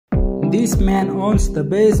This man owns the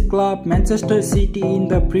best club Manchester City in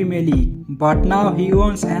the Premier League, but now he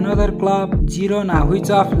owns another club, Girona, which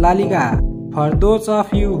of La Liga. For those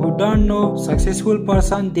of you who don't know successful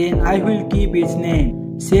person, then I will keep his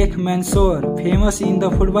name. Sheikh Mansour, famous in the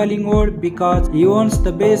footballing world because he owns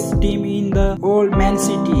the best team in the old Man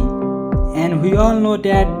City. And we all know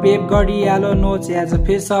that Pep Guardiola knows as the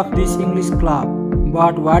face of this English club.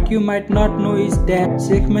 But what you might not know is that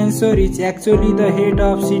Sheikh Mansour is actually the head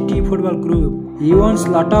of City Football Group. He owns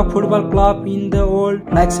lot of football clubs in the world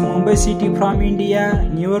like Mumbai City from India,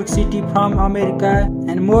 New York City from America,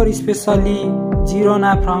 and more especially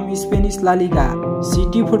Girona from Spanish La Liga.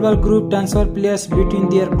 City Football Group transfer players between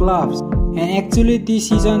their clubs. And actually this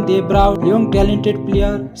season they brought young talented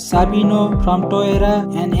player Savinho from Torreira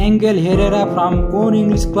and Yangel Herrera from own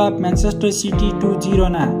English club Manchester City to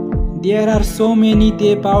Girona. There are so many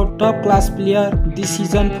they bought top class player this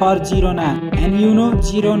season for Girona. And you know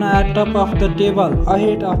Girona are top of the table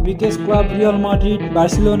ahead of biggest club Real Madrid,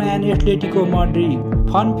 Barcelona and Atletico Madrid.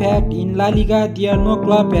 Fun fact, in La Liga there no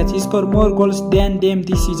club has scored more goals than them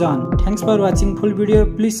this season. Thanks for watching full video.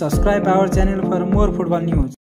 Please subscribe our channel for more football news.